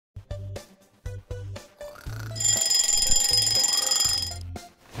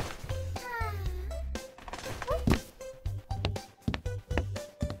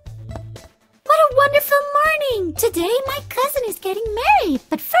Today my cousin is getting married,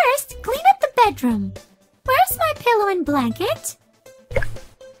 but first clean up the bedroom. Where's my pillow and blanket?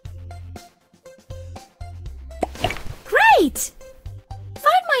 Great!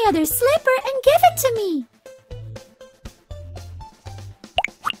 Find my other slipper and give it to me.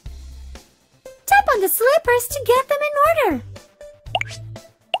 Tap on the slippers to get them in order.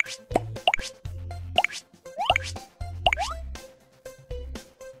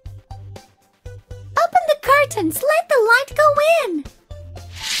 Open the curtains, let the light go in.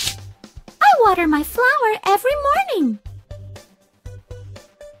 I water my flower every morning.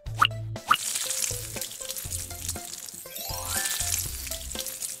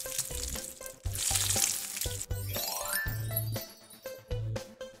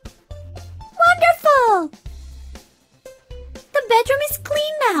 Wonderful! The bedroom is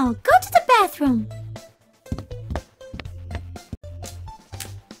clean now. Go to the bathroom.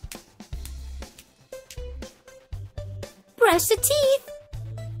 Brush the teeth.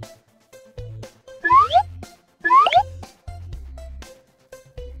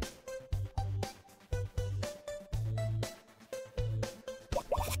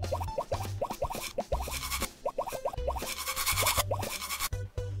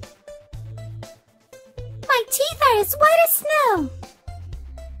 My teeth are as wet as snow.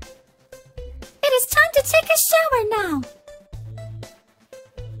 It is time to take a shower now.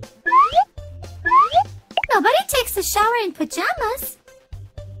 Nobody takes a shower in pajamas.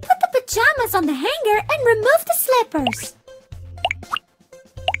 Put the pajamas on the hanger and remove the slippers.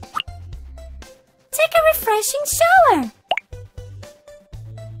 Take a refreshing shower.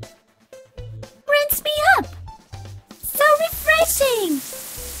 Rinse me up. So refreshing.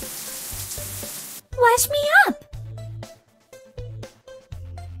 Wash me up.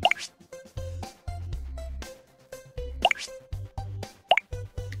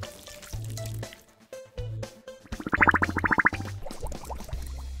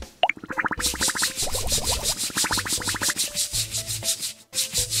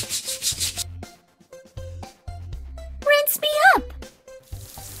 Rinse me up.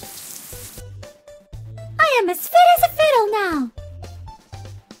 I am as fit as a fiddle now.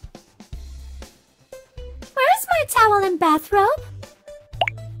 Where's my towel and bathrobe?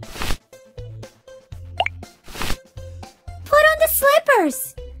 Put on the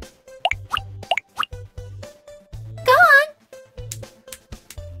slippers. Go on.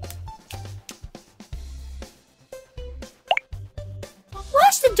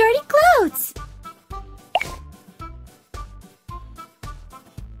 Wash the dirty clothes.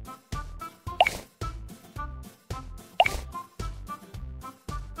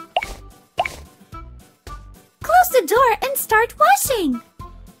 Close the door and start washing.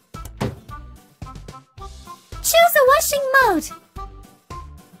 Choose a washing mode.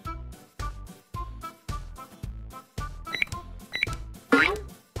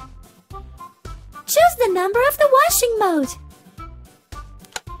 Choose the number of the washing mode.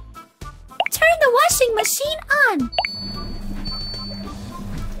 Turn the washing machine on.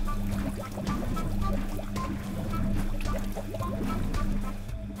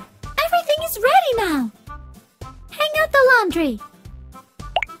 Everything is ready now. Hang out the laundry.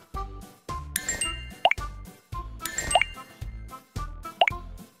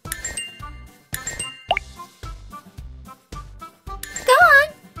 Go on.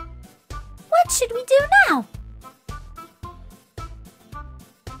 What should we do now?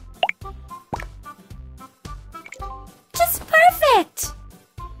 Just perfect.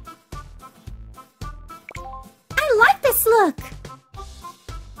 I like this look.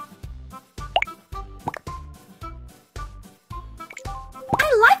 I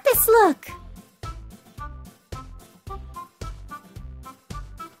like this look.